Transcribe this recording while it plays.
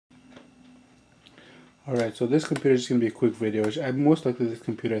Alright, so this computer is going to be a quick video. Most likely this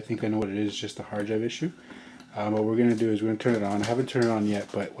computer, I think I know what it is, just a hard drive issue. What we're going to do is we're going to turn it on. I haven't turned it on yet,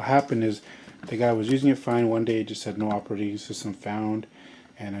 but what happened is the guy was using it fine. One day it just said no operating system found.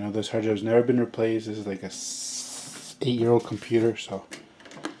 And I know this hard drive has never been replaced. This is like a 8-year-old computer, so...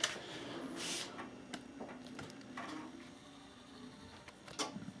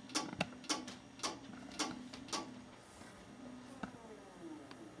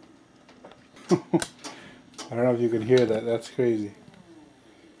 I don't know if you can hear that. That's crazy.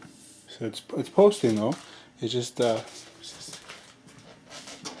 So it's posting though. It's just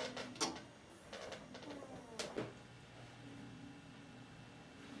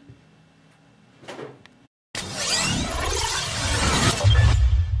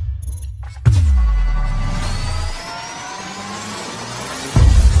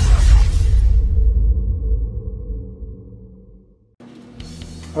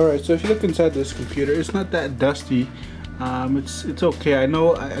Alright, so if you look inside this computer, it's not that dusty. It's okay. I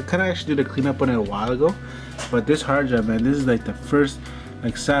know I kind of actually did a cleanup on it a while ago, but this hard drive, man, this is like the first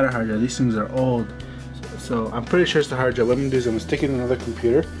like SATA hard drive. These things are old, so I'm pretty sure it's the hard drive. What I'm gonna do is I'm gonna stick it in another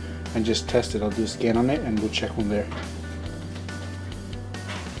computer and just test it. I'll do a scan on it and we'll check from there.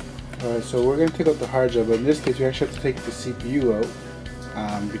 Alright, so we're gonna take out the hard drive, but in this case we actually have to take the CPU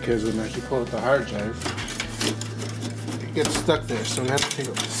out because when I actually pull out the hard drive, it gets stuck there, so we have to take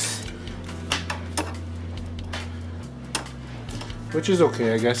out this. Which is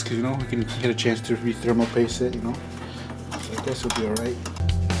okay, I guess, because, you know, we can get a chance to re-thermal paste it, you know. So I guess it'll be alright.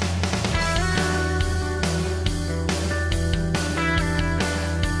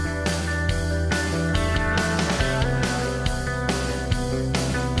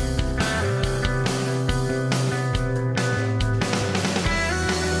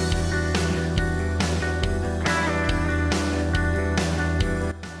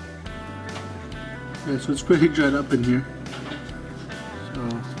 Alright, so it's pretty dried up in here.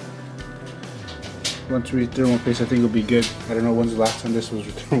 Once we thermal paste, I think it'll be good. I don't know when's the last time this was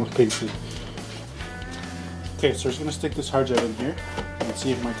thermal pasted. Okay, so we're just gonna stick this hard drive in here and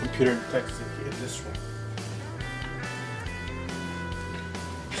see if my computer detects it in this room.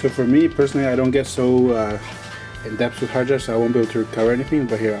 So for me personally, I don't get so in depth with hard drives, so I won't be able to recover anything.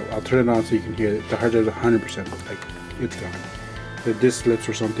 But here, I'll turn it on so you can hear it. The hard drive is 100%, like it's gone. The disk slips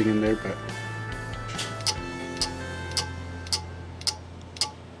or something in there, but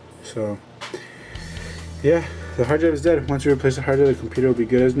so. Yeah, the hard drive is dead. Once we replace the hard drive, the computer will be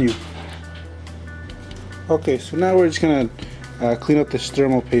good as new. Okay, so now we're just gonna clean up this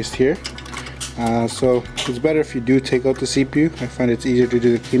thermal paste here. So it's better if you do take out the CPU. I find it's easier to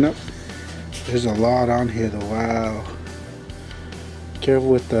do the cleanup. There's a lot on here though. Wow. Careful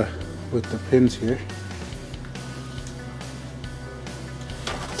with the pins here.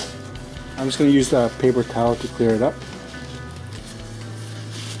 I'm just gonna use a paper towel to clear it up.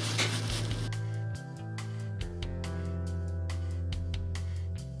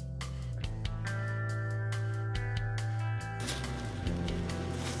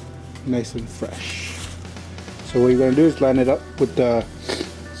 Nice and fresh. So what you're going to do is line it up with the,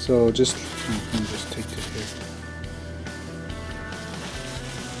 so just, let me just take this here.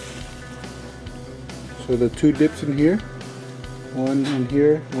 So the two dips in here, one in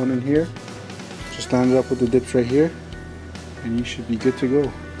here, one in here, just line it up with the dips right here and you should be good to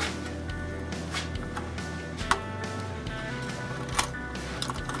go.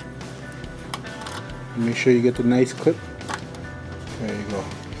 And make sure you get the nice clip. There you go.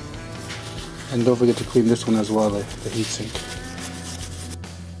 And don't forget to clean this one as well, the heatsink.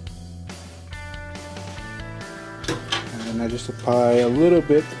 And then I just apply a little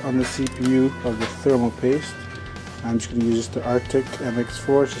bit on the CPU of the thermal paste. I'm just going to use just the Arctic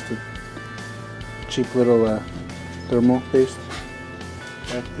MX4, it's just a cheap little thermal paste.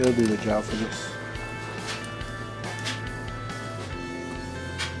 Okay, it'll do the job for this.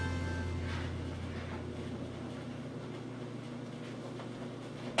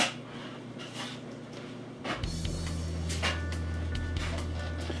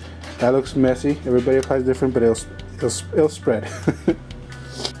 That looks messy. Everybody applies different, but it'll spread.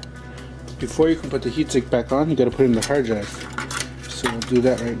 Before you can put the heatsink back on, you gotta put it in the hard drive. So we'll do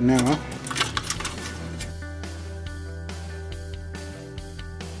that right now.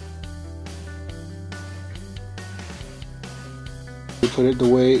 We put it the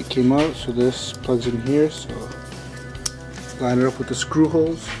way it came out, so this plugs in here. So line it up with the screw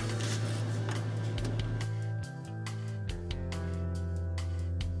holes.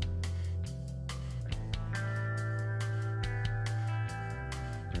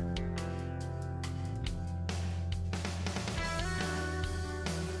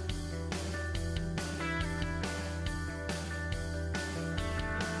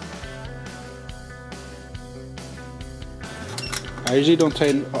 I usually don't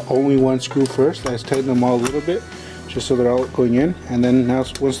tighten only one screw first. I just tighten them all a little bit, just so they're all going in. And then now,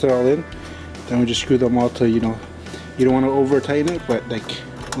 once they're all in, then we just screw them all till, you know, you don't want to over tighten it, but like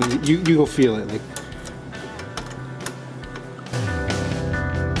you go feel it. Like,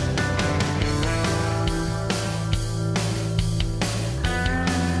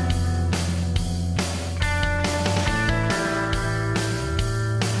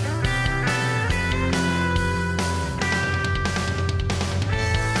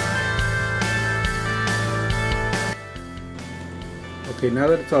 okay, now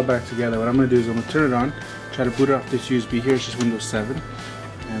that it's all back together, what I'm going to do is I'm going to turn it on, try to boot it off this USB here. It's just Windows 7,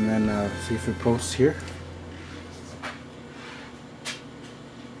 and then see if it posts here.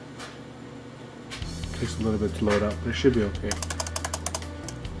 Takes a little bit to load up, but it should be okay.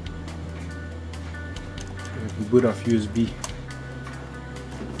 I can boot off USB.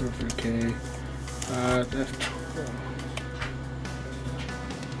 Okay, that's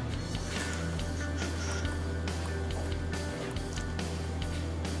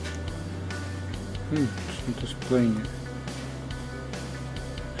it's not displaying it.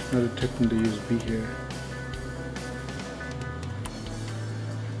 It's not detecting the USB here.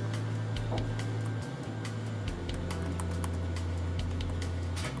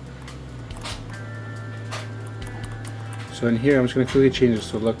 So in here, I'm just going to quickly change it.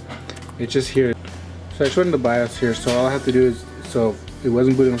 So look, it's just here. So I showed in the BIOS here. So all I have to do is, so it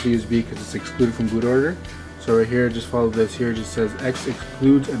wasn't booting off the USB because it's excluded from boot order. So right here, just follow this here. It just says X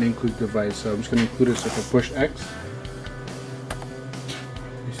excludes and includes device. So I'm just going to include it. So if I push X,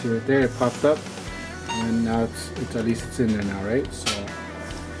 you see right there, it popped up, and now it's at least it's in there now, right? So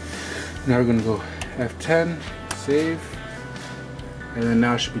now we're going to go F10, save, and then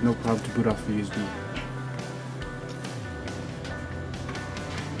now it should be no problem to boot off the USB.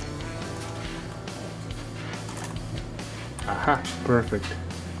 Aha, perfect.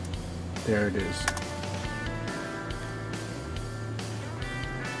 There it is.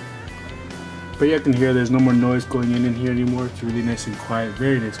 But you can hear there's no more noise going in here anymore. It's really nice and quiet,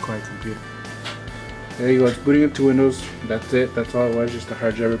 very nice quiet computer. There you go, it's booting into Windows. That's it, that's all it was, just a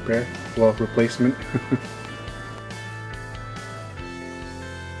hard drive repair. Well, replacement.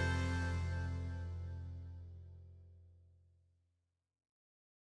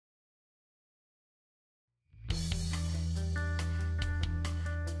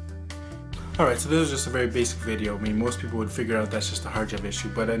 Alright, so this was just a very basic video. I mean, most people would figure out that's just a hard drive issue,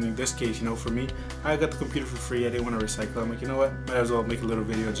 but in this case, you know, for me, I got the computer for free. I didn't want to recycle. I'm like, you know what, might as well make a little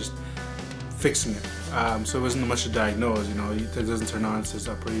video just fixing it. So it wasn't much to diagnose, you know, it doesn't turn on, it says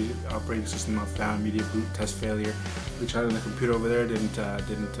operating system not found, media boot test failure. We tried on the computer over there, didn't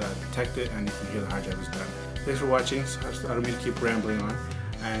detect it, and you can hear the hard drive is done. Thanks for watching. So I don't mean to keep rambling on,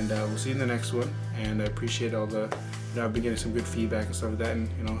 and we'll see you in the next one. And I appreciate all the, you know, I've been getting some good feedback and stuff like that, and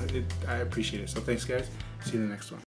you know, I appreciate it. So thanks guys, see you in the next one.